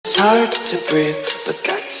hard to breathe, but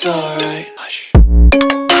that's alright. Hush.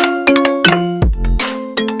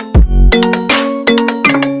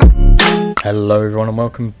 Hello everyone and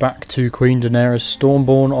welcome back to Queen Daenerys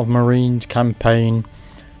Stormborn of Marines campaign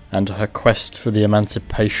and her quest for the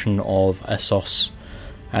emancipation of Essos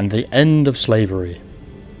and the end of slavery.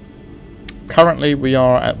 Currently we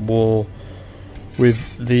are at war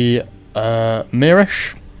with the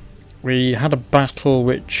Mirish. We had a battle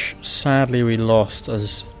which sadly we lost,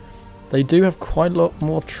 as they do have quite a lot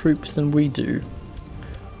more troops than we do,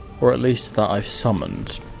 or at least that I've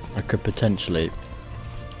summoned. I could potentially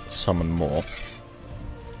summon more,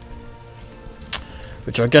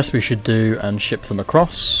 which I guess we should do and ship them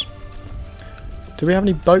across. Do we have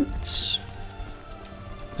any boats?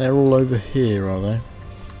 They're all over here, are they?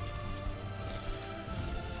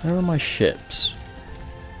 Where are my ships?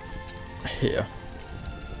 Here.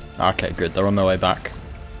 Okay, good, they're on their way back.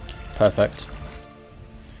 Perfect.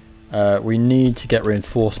 We need to get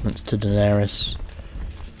reinforcements to Daenerys,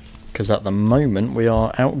 because at the moment we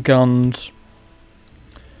are outgunned.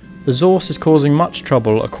 The Zorse is causing much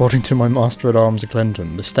trouble, according to my Master-at-Arms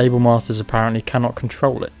Glendon. The Stable Masters apparently cannot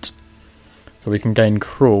control it. So we can gain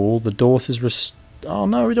Cruel. The Dorse is oh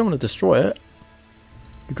no, we don't want to destroy it.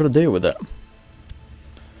 We've got to deal with it.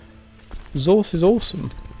 Zorse is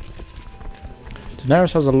awesome.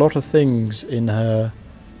 Daenerys has a lot of things in her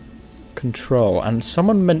control. And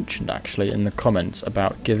someone mentioned, actually, in the comments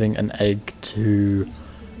about giving an egg to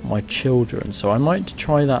my children. So I might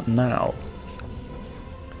try that now.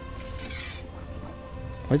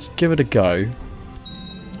 Let's give it a go.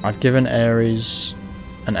 I've given Aerys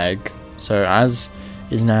an egg, so as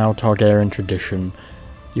is now Targaryen tradition,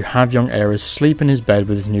 you have young Aerys sleep in his bed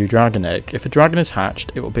with his new dragon egg. If a dragon is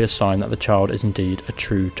hatched, it will be a sign that the child is indeed a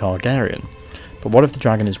true Targaryen. But what if the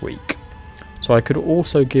dragon is weak? So I could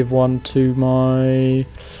also give one to my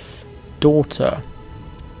daughter.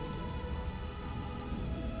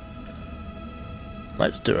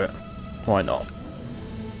 Let's do it. Why not?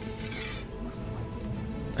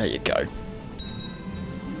 There you go.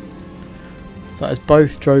 So that is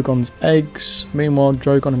both Drogon's eggs. Meanwhile,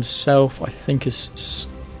 Drogon himself, I think, is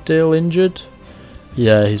still injured.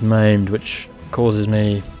 Yeah, he's maimed, which causes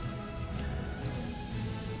me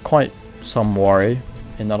quite some worry,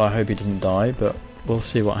 in that I hope he doesn't die, but we'll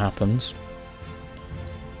see what happens.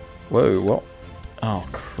 Whoa, what? Oh,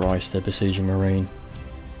 Christ, they're besieging Marine.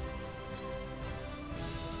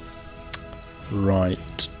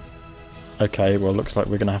 Right. Okay, well, looks like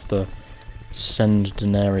we're going to have to send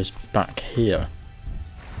Daenerys back here.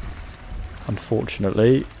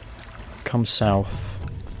 Unfortunately, come south,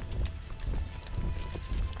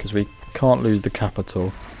 because we can't lose the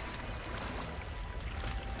capital.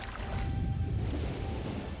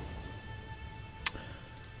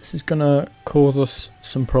 This is going to cause us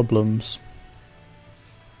some problems.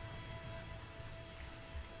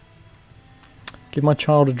 Give my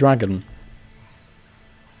child a dragon.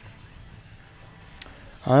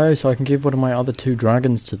 Oh, so I can give one of my other two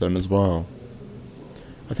dragons to them as well.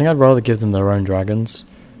 I think I'd rather give them their own dragons,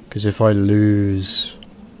 because if I lose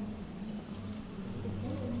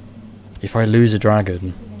a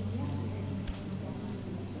dragon,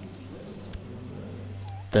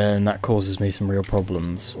 then that causes me some real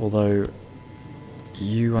problems. Although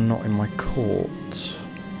you are not in my court,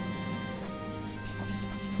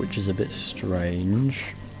 which is a bit strange.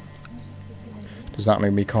 Does that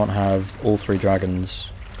mean we can't have all three dragons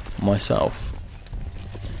myself?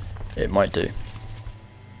 It might do.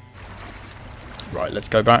 Right, let's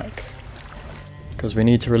go back, because we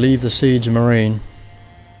need to relieve the siege of Marine.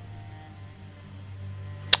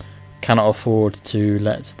 Cannot afford to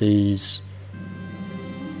let these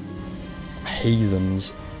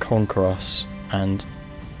heathens conquer us and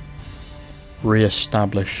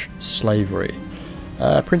re-establish slavery.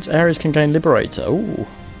 Prince Aerys can gain Liberator. Ooh.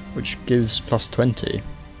 Which gives plus 20.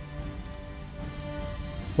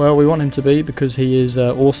 Well, we want him to be, because he is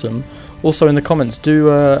awesome. Also in the comments,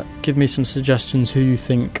 do give me some suggestions who you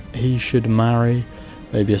think he should marry.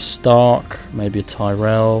 Maybe a Stark, maybe a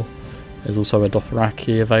Tyrell. There's also a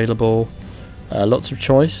Dothraki available. Lots of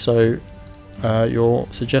choice, so your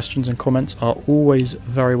suggestions and comments are always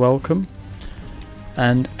very welcome.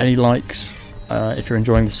 And any likes, if you're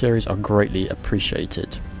enjoying the series, are greatly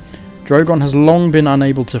appreciated. Drogon has long been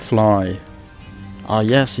unable to fly. Ah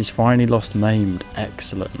yes, he's finally lost maimed.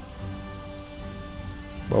 Excellent.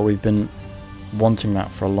 Well, we've been wanting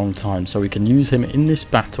that for a long time, so we can use him in this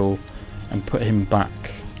battle and put him back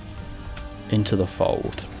into the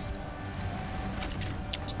fold.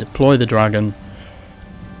 Let's deploy the dragon.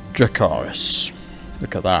 Dracarys.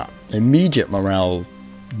 Look at that. Immediate morale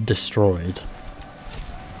destroyed.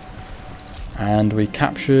 And we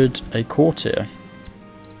captured a courtier.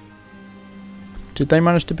 Did they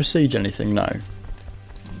manage to besiege anything? No.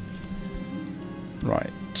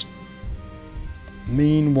 Right.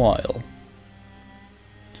 Meanwhile,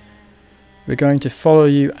 we're going to follow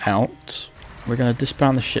you out. We're going to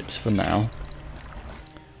disband the ships for now.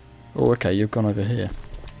 Oh, okay, you've gone over here.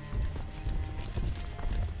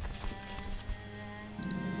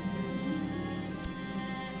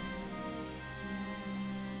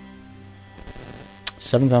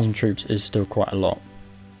 $7,000 troops is still quite a lot.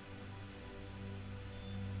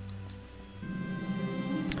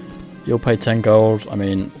 You'll pay 10 gold. I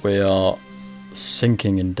mean, we are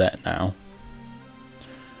sinking in debt now.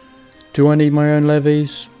 Do I need my own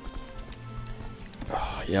levies?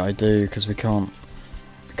 Oh, yeah, I do, because we can't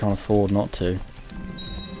afford not to.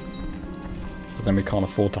 But then we can't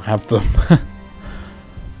afford to have them.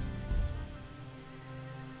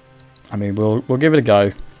 I mean, we'll give it a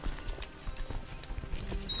go.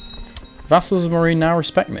 Vassals of Marine now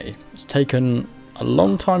respect me. It's taken a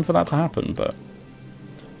long time for that to happen, but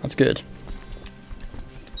that's good.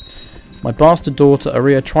 My bastard daughter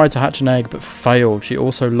Aria tried to hatch an egg but failed. She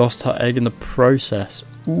also lost her egg in the process.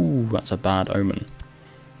 Ooh, that's a bad omen.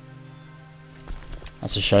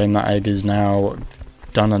 That's a shame that egg is now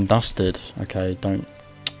done and dusted. Okay, don't.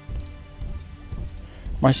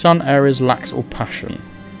 My son Ares lacks all passion.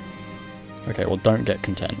 Okay, well, don't get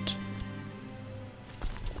content.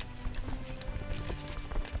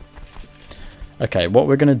 Okay, what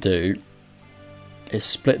we're going to do is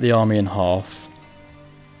split the army in half.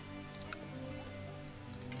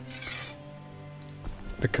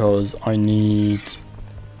 Because I need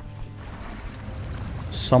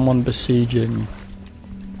someone besieging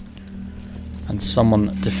and someone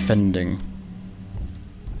defending.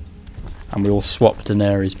 And we'll swap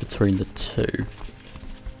Daenerys between the two.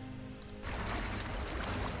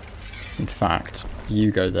 In fact, you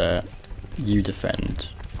go there, you defend.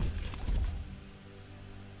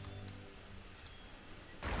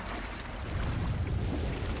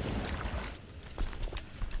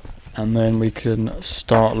 And then we can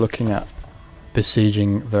start looking at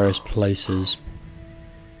besieging various places.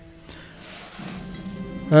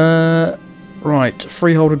 Right,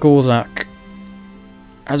 Freeholder Gorzak.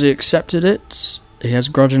 Has he accepted it? He has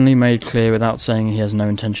grudgingly made clear without saying he has no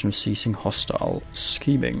intention of ceasing hostile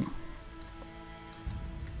scheming.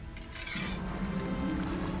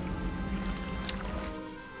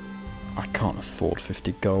 I can't afford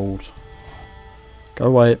 50 gold. Go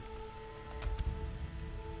away.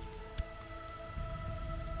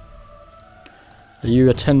 Are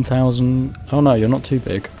you a 10,000? Oh no, you're not too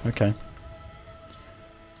big. Okay.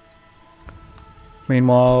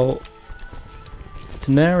 Meanwhile,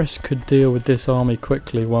 Daenerys could deal with this army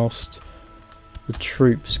quickly whilst the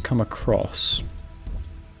troops come across.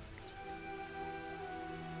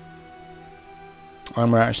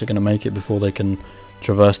 And we're actually going to make it before they can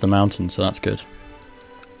traverse the mountains, so that's good.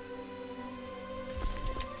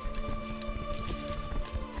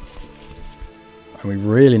 And we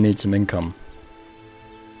really need some income.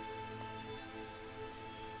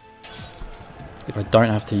 If I don't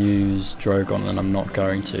have to use Drogon, then I'm not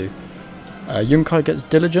going to. Yunkai gets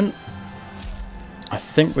Diligent. I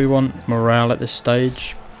think we want morale at this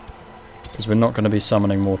stage, because we're not going to be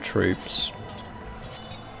summoning more troops.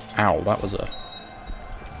 Ow, that was a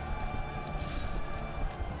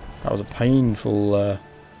painful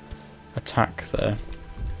attack there.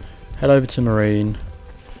 Head over to Marine.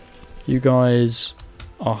 You guys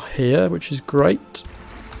are here, which is great.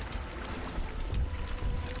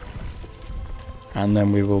 And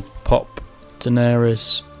then we will pop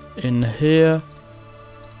Daenerys in here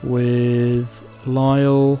with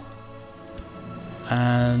Lyle,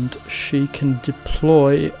 and she can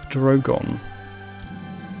deploy Drogon,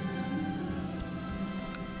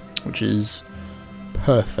 which is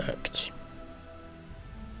perfect.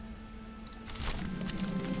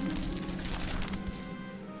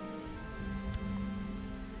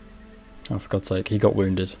 Oh, for God's sake, he got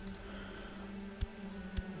wounded.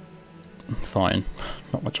 Fine,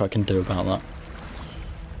 not much I can do about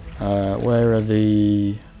that. Where are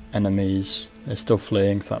the enemies? They're still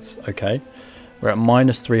fleeing, so that's okay. We're at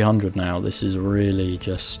minus 300 now. This is really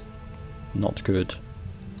just not good.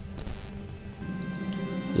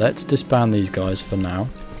 Let's disband these guys for now.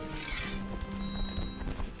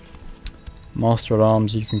 Master at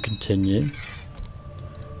Arms, you can continue.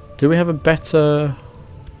 Do we have a better...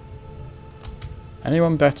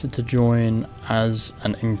 anyone better to join as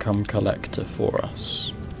an income collector for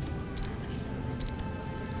us?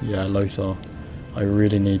 Yeah, Lothar. I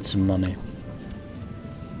really need some money.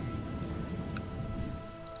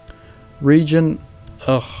 Regent,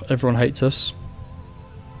 Ugh, everyone hates us.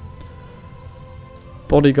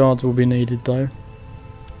 Bodyguards will be needed though.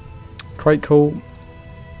 Quite cool.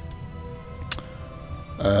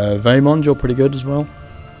 Vaemond, you're pretty good as well.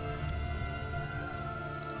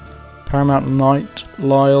 Paramount Knight,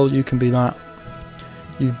 Lyle, you can be that.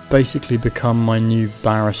 You've basically become my new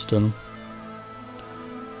Barristan.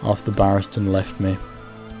 After Barristan left me.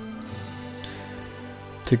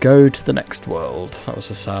 To go to the next world. That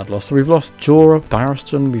was a sad loss. So we've lost Jorah,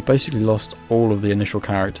 Barristan. We've basically lost all of the initial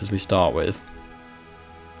characters we start with.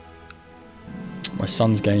 My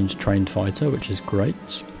son's gained Trained Fighter, which is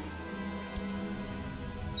great.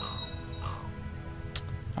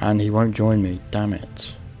 And he won't join me, damn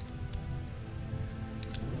it.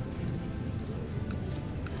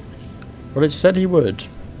 Well, it said he would.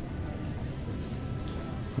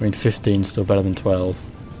 I mean, 15 is still better than 12.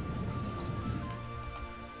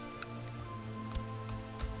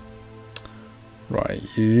 Right,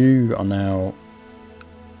 you are now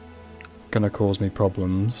gonna cause me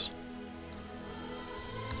problems.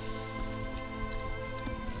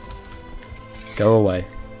 Go away.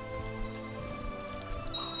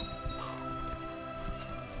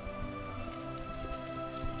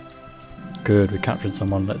 Good, we captured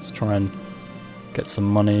someone. Let's try and get some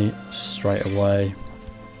money straight away.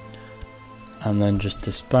 And then just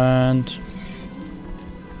disband.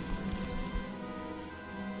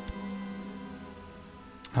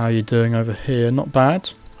 How are you doing over here? Not bad.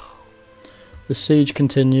 The siege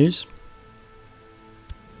continues.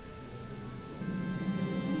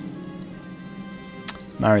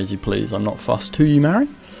 Marry as you please. I'm not fussed who you marry.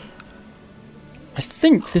 I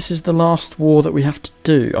think this is the last war that we have to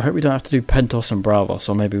do. I hope we don't have to do Pentos and Bravos,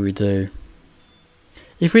 or maybe we do.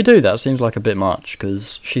 If we do, that seems like a bit much,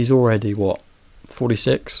 because she's already, what,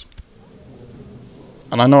 46?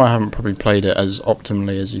 And I know I haven't probably played it as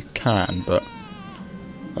optimally as you can, but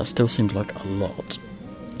that still seems like a lot.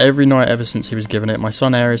 Every night ever since he was given it, my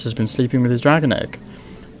son Aerys has been sleeping with his dragon egg,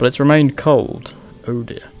 but it's remained cold. Oh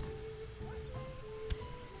dear.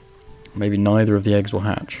 Maybe neither of the eggs will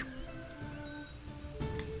hatch.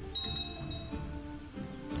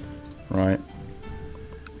 Right.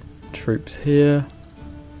 Troops here.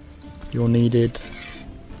 You're needed.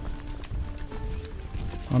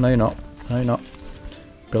 Oh, no you're not. No you're not.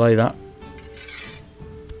 Belay that.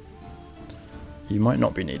 You might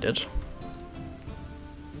not be needed.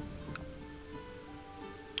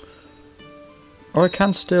 Or I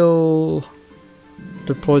can still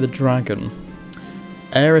deploy the dragon.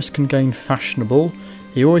 Aerys can gain fashionable.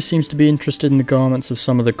 He always seems to be interested in the garments of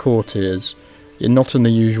some of the courtiers, yet not in the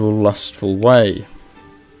usual lustful way.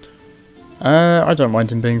 I don't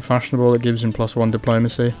mind him being fashionable. It gives him +1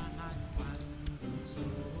 diplomacy.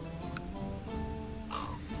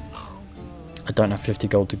 I don't have 50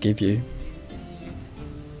 gold to give you.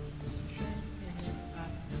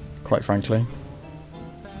 Quite frankly.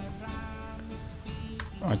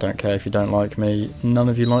 I don't care if you don't like me. None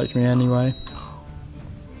of you like me anyway.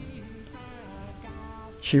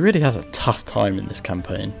 She really has a tough time in this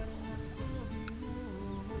campaign.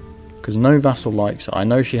 Because no vassal likes her. I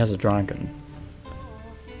know she has a dragon.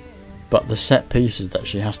 But the set pieces that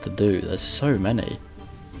she has to do, there's so many.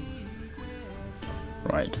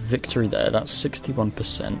 Right, victory there. That's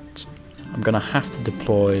 61%. I'm going to have to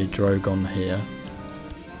deploy Drogon here.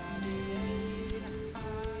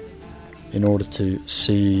 In order to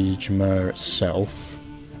siege Myr itself.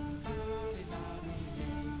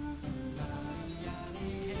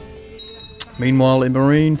 Meanwhile, in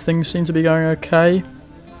Marine, things seem to be going okay.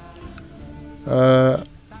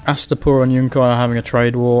 Astapor and Yunkai are having a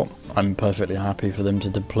trade war. I'm perfectly happy for them to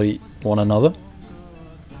deplete one another.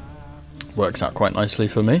 Works out quite nicely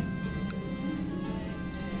for me.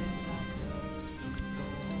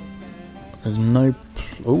 There's no...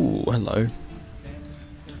 Ooh, hello.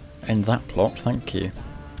 End that plot, thank you.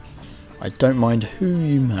 I don't mind who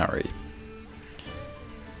you marry.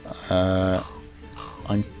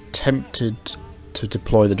 I'm tempted to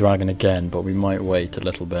deploy the dragon again, but we might wait a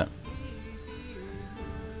little bit.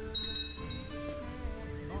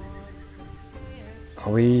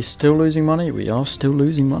 Are we still losing money? We are still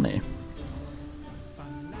losing money.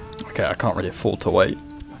 Okay, I can't really afford to wait,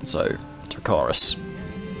 so Dracarys.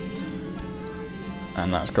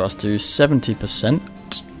 And that's got us to 70%.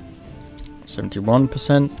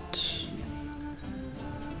 71%.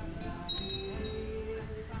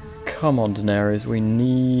 Come on, Daenerys, we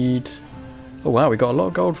need... Oh wow, we got a lot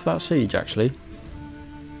of gold for that siege, actually.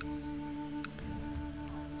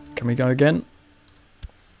 Can we go again?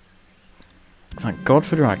 Thank God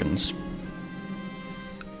for dragons.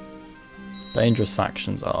 Dangerous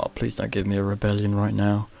factions. Oh, please don't give me a rebellion right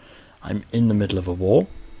now. I'm in the middle of a war.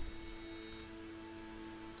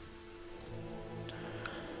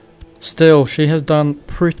 Still, she has done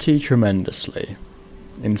pretty tremendously.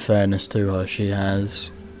 In fairness to her, she has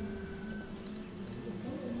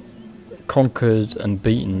conquered and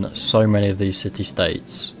beaten so many of these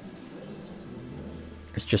city-states.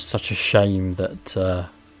 It's just such a shame that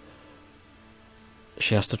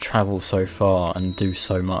she has to travel so far and do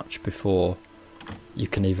so much before you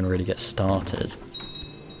can even really get started.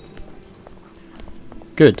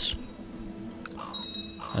 Good.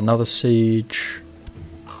 Another siege.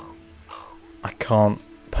 I can't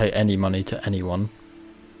pay any money to anyone.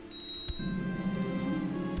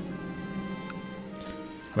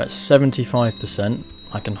 I'm at 75%.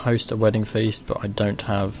 I can host a wedding feast, but I don't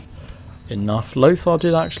have enough. Lothar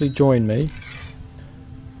did actually join me,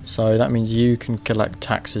 so that means you can collect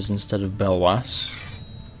taxes instead of Belwas.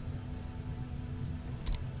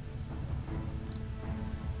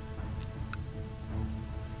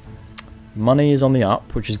 Money is on the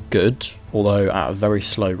up, which is good, although at a very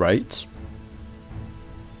slow rate.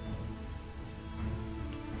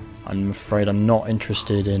 I'm afraid I'm not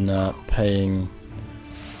interested in paying.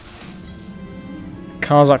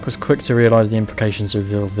 Karzak was quick to realise the implications of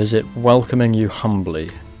your visit, welcoming you humbly.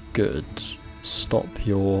 Good. Stop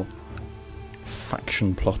your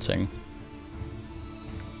faction plotting.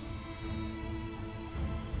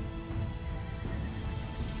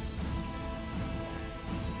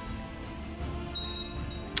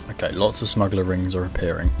 Okay, lots of smuggler rings are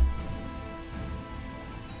appearing.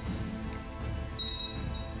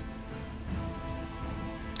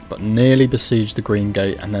 But nearly besieged the Green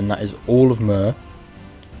Gate, and then that is all of M.A.T.E.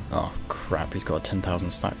 Oh crap, he's got a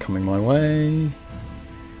 10,000 stack coming my way.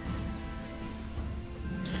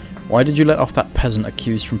 Why did you let off that peasant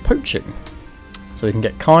accused from poaching? So we can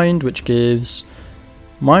get kind, which gives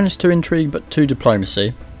 -2 intrigue but 2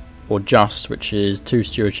 diplomacy, or just, which is 2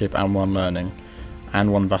 stewardship and 1 learning,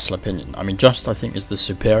 and 1 vassal opinion. I mean, just I think is the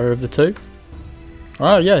superior of the 2.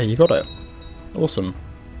 Oh yeah, you got it. Awesome.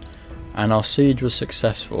 And our siege was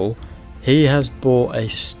successful. He has bought a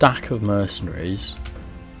stack of mercenaries,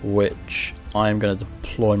 which I am going to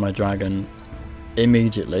deploy my dragon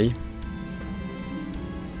immediately.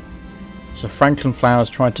 So Franklin Flowers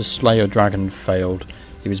tried to slay your dragon and failed.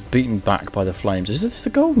 He was beaten back by the flames. Is this the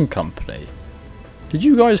Golden Company? Did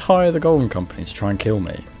you guys hire the Golden Company to try and kill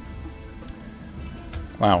me?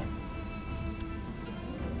 Wow.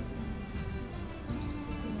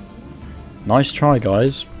 Nice try,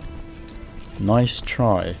 guys. Nice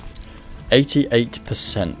try.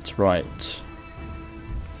 88%, right.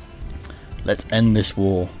 Let's end this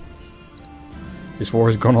war. This war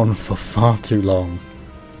has gone on for far too long.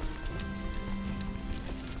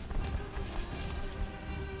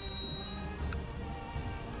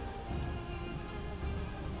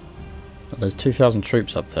 But there's 2,000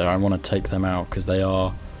 troops up there. I want to take them out because they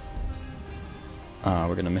are... Ah,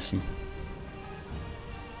 we're going to miss them.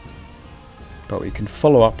 But we can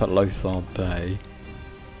follow up at Lothar Bay.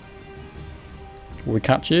 Will we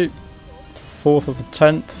catch you? 4th of the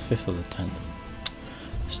 10th, 5th of the 10th.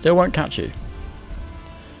 Still won't catch you.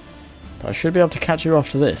 But I should be able to catch you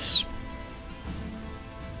after this.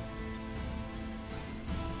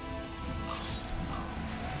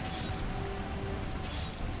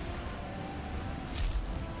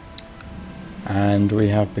 And we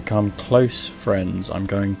have become close friends. I'm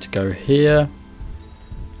going to go here.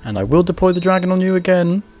 And I will deploy the dragon on you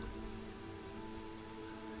again.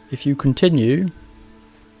 If you continue.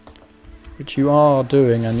 Which you are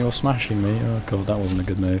doing, and you're smashing me. Oh god, that wasn't a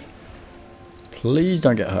good move. Please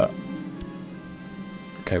don't get hurt.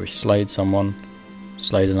 Okay, we slayed someone.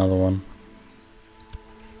 Slayed another one.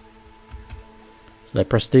 So their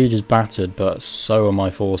prestige is battered, but so are my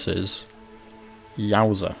forces.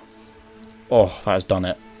 Yowza. Oh, that has done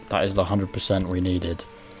it. That is the 100% we needed.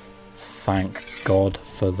 Thank God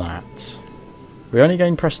for that. We only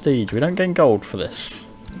gain prestige. We don't gain gold for this.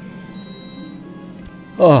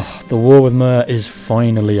 Oh, the war with M.A.T.E is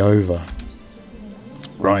finally over.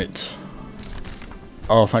 Right.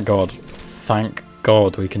 Oh, thank God. Thank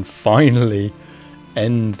God we can finally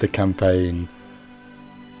end the campaign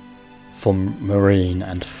for Marine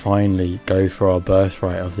and finally go for our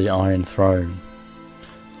birthright of the Iron Throne.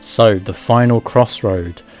 So, the final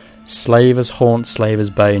crossroad. Slavers haunt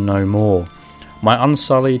Slavers Bay no more. My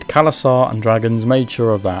unsullied Khalasar and dragons made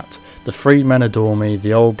sure of that. The freedmen adore me,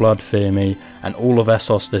 the old blood fear me, and all of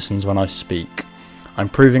Essos listens when I speak. I'm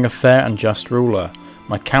proving a fair and just ruler.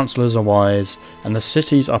 My counsellors are wise, and the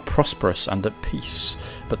cities are prosperous and at peace.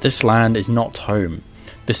 But this land is not home.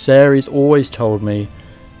 Viserys always told me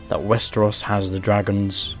that Westeros has the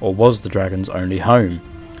dragons, or was the dragons' only home.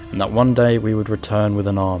 and that one day we would return with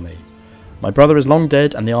an army. My brother is long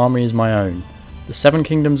dead, and the army is my own. The 7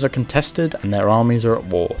 kingdoms are contested, and their armies are at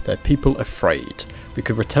war, their people afraid. We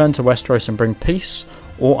could return to Westeros and bring peace,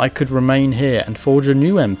 or I could remain here and forge a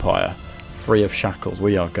new empire, free of shackles.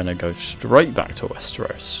 We are going to go straight back to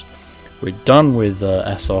Westeros. We're done with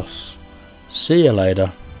Essos. See you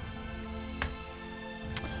later.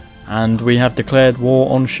 And we have declared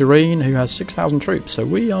war on Shireen, who has 6,000 troops, so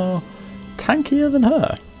we are tankier than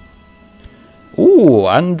her. Ooh,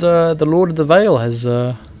 and the Lord of the Vale has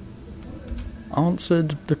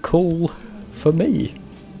answered the call for me.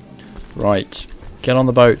 Right, get on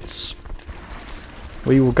the boats.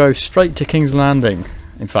 We will go straight to King's Landing.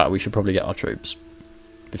 In fact, we should probably get our troops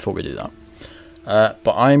before we do that.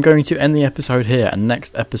 But I am going to end the episode here, and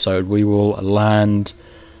next episode we will land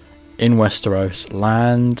in Westeros,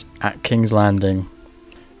 land at King's Landing,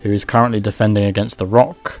 who is currently defending against the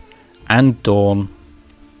Rock and Dawn,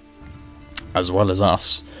 as well as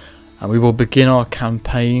us, and we will begin our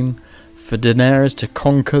campaign for Daenerys to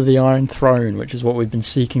conquer the Iron Throne, which is what we've been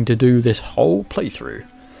seeking to do this whole playthrough.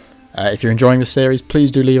 If you're enjoying the series, please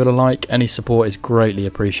do leave it a like. Any support is greatly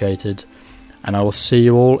appreciated, and I will see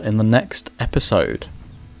you all in the next episode.